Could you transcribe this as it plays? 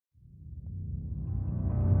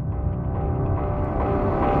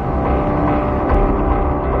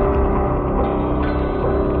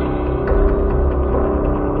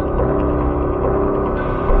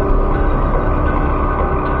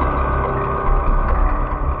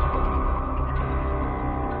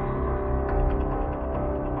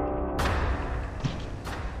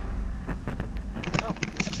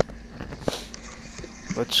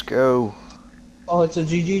Let's go. Oh, it's a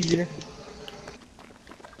GG, Junior.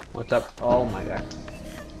 What's up? Oh my god.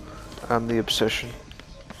 I'm the obsession.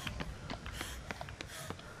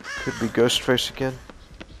 Could be Ghostface again.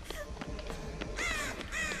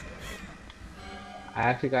 I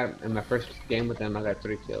actually got, in my first game with them, I got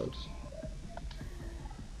 3 kills.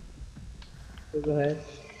 Go ahead.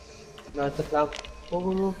 No, it's a clown.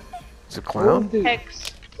 Move. It's a clown? Dude.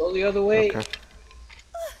 Hex. Go the other way. Okay.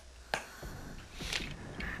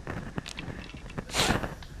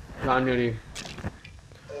 Continuity.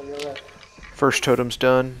 First totem's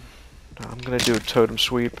done. I'm gonna do a totem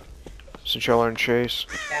sweep since y'all are in chase.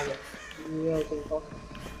 Damn it.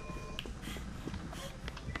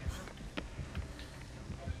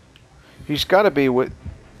 He's gotta be with...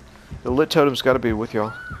 The lit totem's gotta be with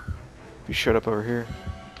y'all. If he showed up over here.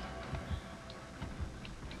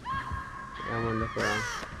 I'm gonna look around.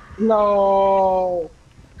 No.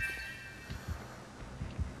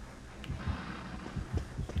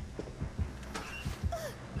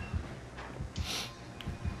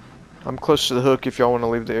 I'm close to the hook if y'all want to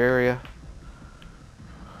leave the area.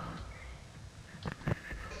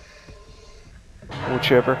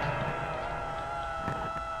 Whichever.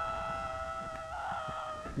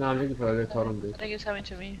 No, I'm looking for other totem I dude. think it's coming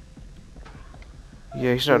to me.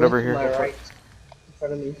 Yeah, he's not over To my here. right. In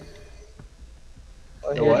front of me. Oh,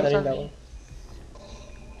 The here, what? heading that way.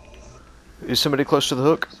 Is somebody close to the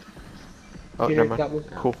hook? Oh, Peter, never got mind.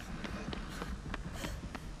 me. Cool.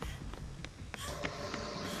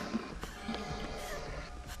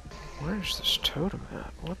 Where's this totem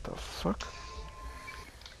at? What the fuck?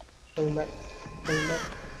 Coming back.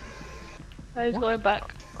 He's going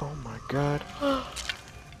back. Oh my god.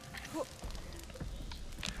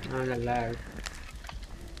 I'm not lag.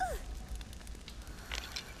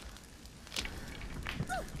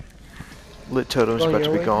 Lit totem's Going about to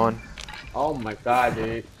your be way? gone. Oh my god,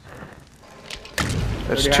 dude.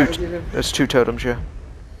 That's Already have it, Peter? That's 2 totems, yeah.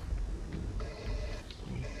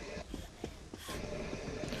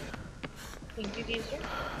 Thank you, geezer.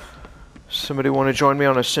 Somebody want to join me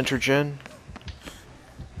on a center gen?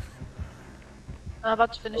 I'm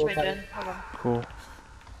about to finish my Okay. gen. Hold on. Cool.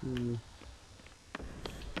 Hmm.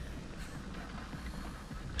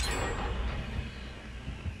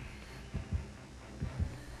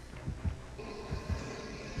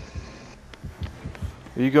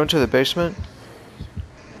 Are you going to the basement?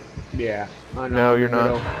 Yeah. Oh, No, you're in the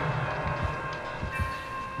not. middle.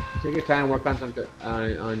 Take your time, work on something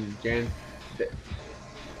on Jan.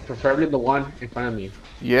 Preferably the one in front of me.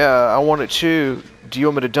 Yeah, I want it too. Do you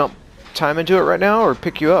want me to dump time into it right now or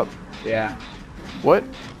pick you up? Yeah. What?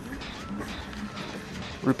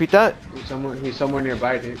 Repeat that? He's somewhere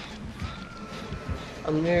nearby, dude.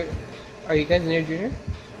 I'm near. Are you guys near Junior?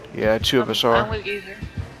 Yeah, 2 of us I'm are. with geezer.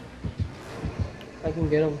 I can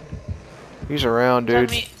get him. He's around, Tell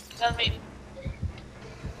dude. me. Tell me.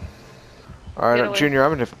 All right, Get away. Junior,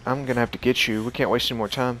 I'm gonna have to get you. We can't waste any more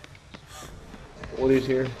time. Woody's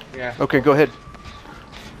here. Yeah. Okay, go ahead.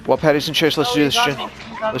 While Patty's in chase, let's Oh, do he's this on gen. me.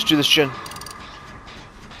 He's on Let's me. do this gen.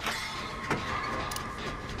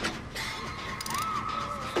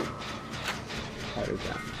 How is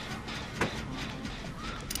that?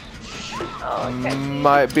 Oh, I can't see.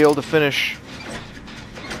 Might be able to finish.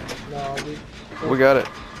 No, dude. We got it.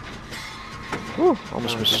 Whew,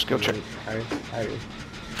 almost missed a skill check. Harry.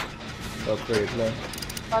 Go pretty low.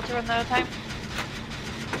 About to run out of time.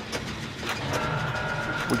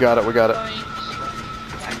 We got it, we got it.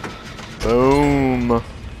 Going. Boom.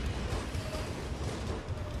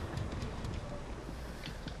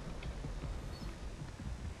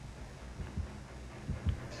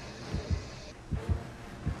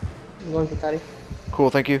 I'm going for Taddy. Cool,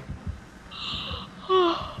 thank you.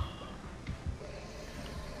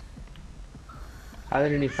 How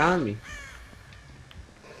didn't he find me?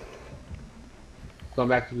 Going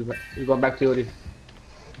back to you. Going back to Woody.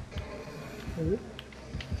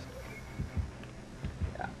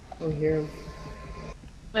 I don't hear him.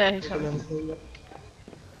 Yeah, he's coming.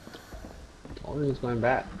 Oh, he's going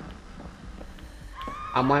back.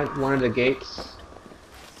 I'm at one of the gates.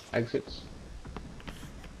 Exits.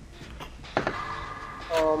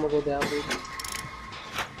 Oh, I'm gonna go down, dude.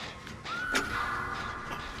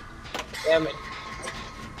 Damn it.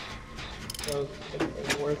 That was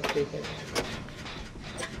the worst case.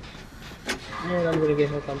 Man, I'm gonna get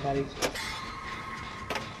hooked on Patty.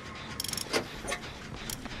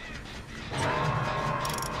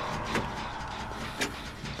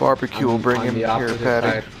 Barbecue will bring on him the here, opposite Patty.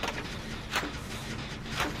 side.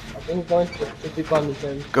 I think going to people on this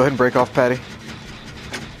end. Go ahead and break off, Patty.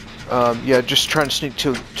 Yeah, just try and sneak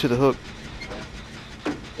to the hook.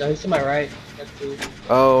 No, he's to my right. That's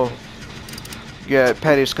Oh. Yeah,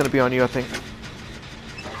 Patty, it's gonna be on you, I think.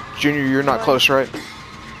 Junior, you're not close, right?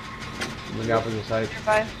 I'm on the opposite side.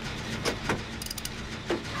 Nearby.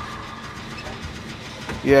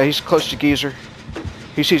 Yeah, he's close to Geezer.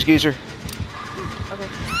 He sees Geezer. Okay.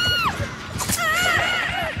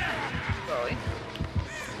 Slowly.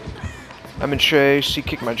 I'm in chase. He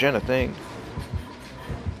kicked my gen, I think.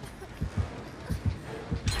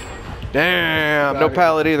 Damn, no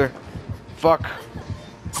pallet either. Fuck.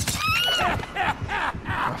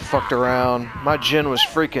 I fucked around. My gen was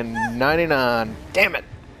freaking 99. Damn it.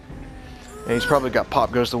 And he's probably got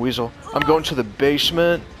Pop Goes the Weasel. I'm going to the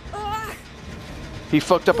basement. He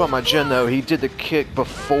fucked up on my gen though. He did the kick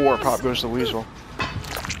before Pop Goes the Weasel.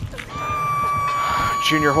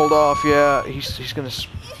 Junior, hold off. Yeah, he's gonna.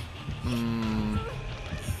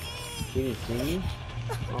 Did he see me?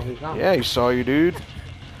 Oh, he's not. Yeah, he saw you, dude.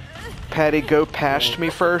 Patty, go past me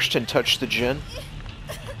first and touch the gen.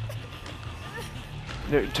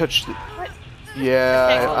 No, touch the.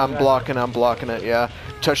 Yeah, I'm blocking it. Yeah,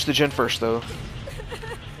 touch the gen first though.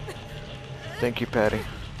 Thank you, Patty.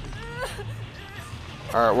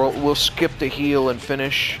 All right, we'll skip the heal and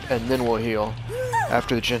finish, and then we'll heal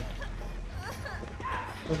after the gen.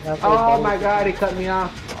 Oh my god, he cut me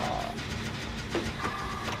off.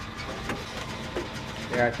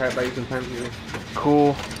 Yeah, I tried to buy you some time here.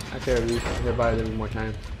 Cool. I could have used to buy a little more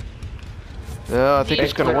time. Yeah, I think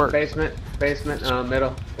it's gonna work. Basement,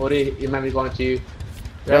 middle. Odie, you might be going to you.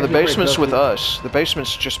 Yeah, the basement's with us. The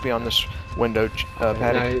basement's just beyond this window,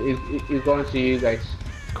 Patty. No, he's going to you guys.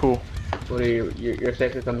 Cool. Odie, you're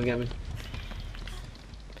safe to coming at me.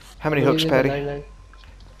 How many hooks, Patty?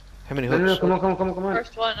 How many No, hooks? come on.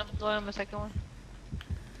 First one, I'm going on my second one.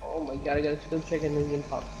 Oh my god, I gotta still check an Indian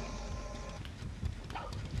pop.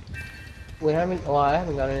 We haven't. Oh, I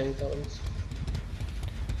haven't gotten any totems.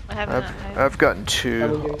 I haven't. I've gotten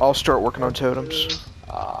 2. I'll start working on totems.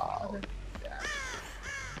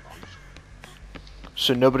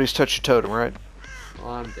 So nobody's touched a totem, right? Oh,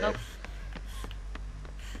 I'm dead. Nope.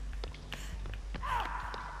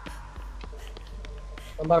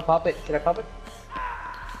 I'm about to pop it. Can I pop it?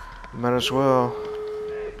 Might as well.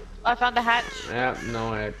 I found a hatch. Yeah,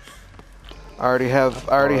 no, I already have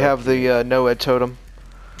the NOED totem.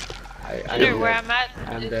 Junior, where I'm at.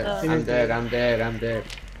 I'm is, dead. I'm dead.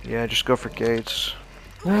 Yeah, just go for gates.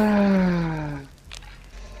 I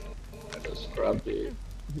just scrubbed it.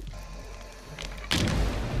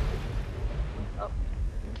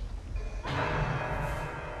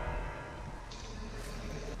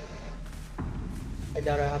 I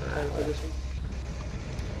doubt I have time for this one.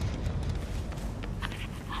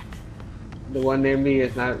 The one near me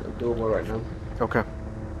is not doable right now. Okay.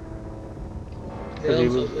 Cause he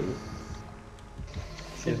was,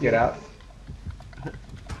 just get out.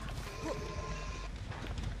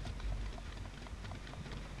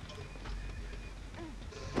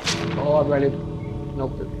 Oh, I'm ready.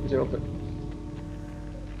 Nope, it's open.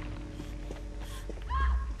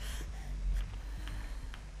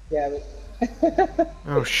 Yeah, but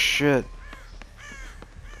Oh shit.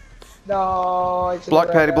 no, it's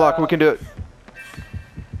Block, Patty, block. We can do it.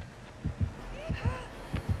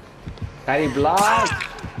 Patty, block!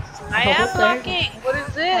 I am blocking. What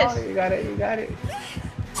is this? Oh, you got it.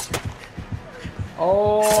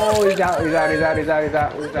 Oh, he's out.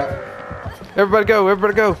 Everybody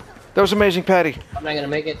go. That was amazing, Patty. I'm not gonna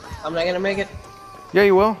make it. Yeah,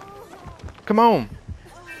 you will. Come on.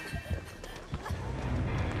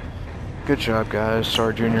 Good job, guys.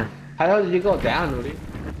 Sorry, Junior. How the hell did you go down, Rudy?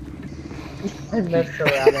 I messed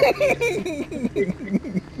around.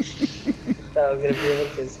 So I'm gonna be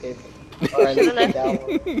able to escape. Alright, let's down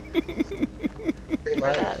one.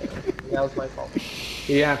 That was my fault.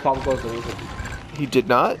 He didn't have Pop Goes the Weasel. He did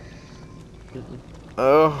not?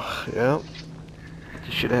 Oh, yeah.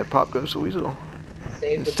 He should have had Pop Goes the Weasel.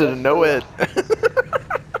 Save the Instead of NOED.